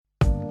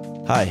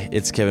Hi,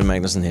 it's Kevin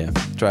Magnussen here,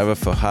 driver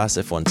for Haas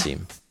F1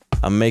 team.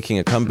 I'm making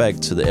a comeback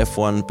to the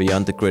F1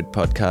 Beyond the Grid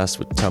podcast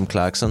with Tom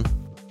Clarkson.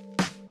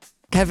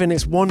 Kevin,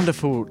 it's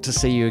wonderful to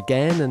see you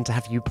again and to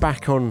have you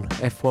back on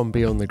F1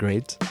 Beyond the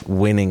Grid.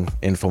 Winning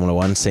in Formula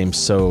One seems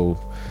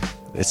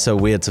it's so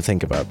weird to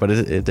think about, but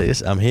it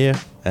is. I'm here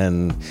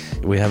and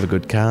we have a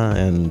good car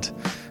and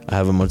I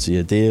have a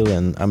multi-year deal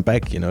and I'm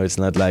back.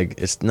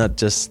 It's not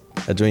just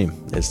a dream,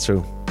 it's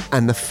true.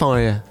 And the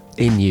fire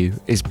in you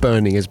is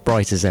burning as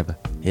bright as ever.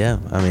 Yeah,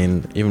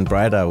 even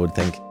brighter, I would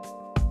think.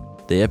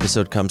 The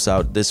episode comes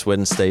out this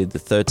Wednesday, the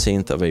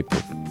 13th of April.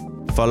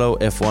 Follow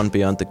F1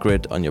 Beyond the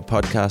Grid on your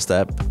podcast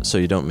app so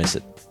you don't miss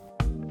it.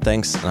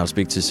 Thanks, and I'll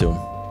speak to you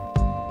soon.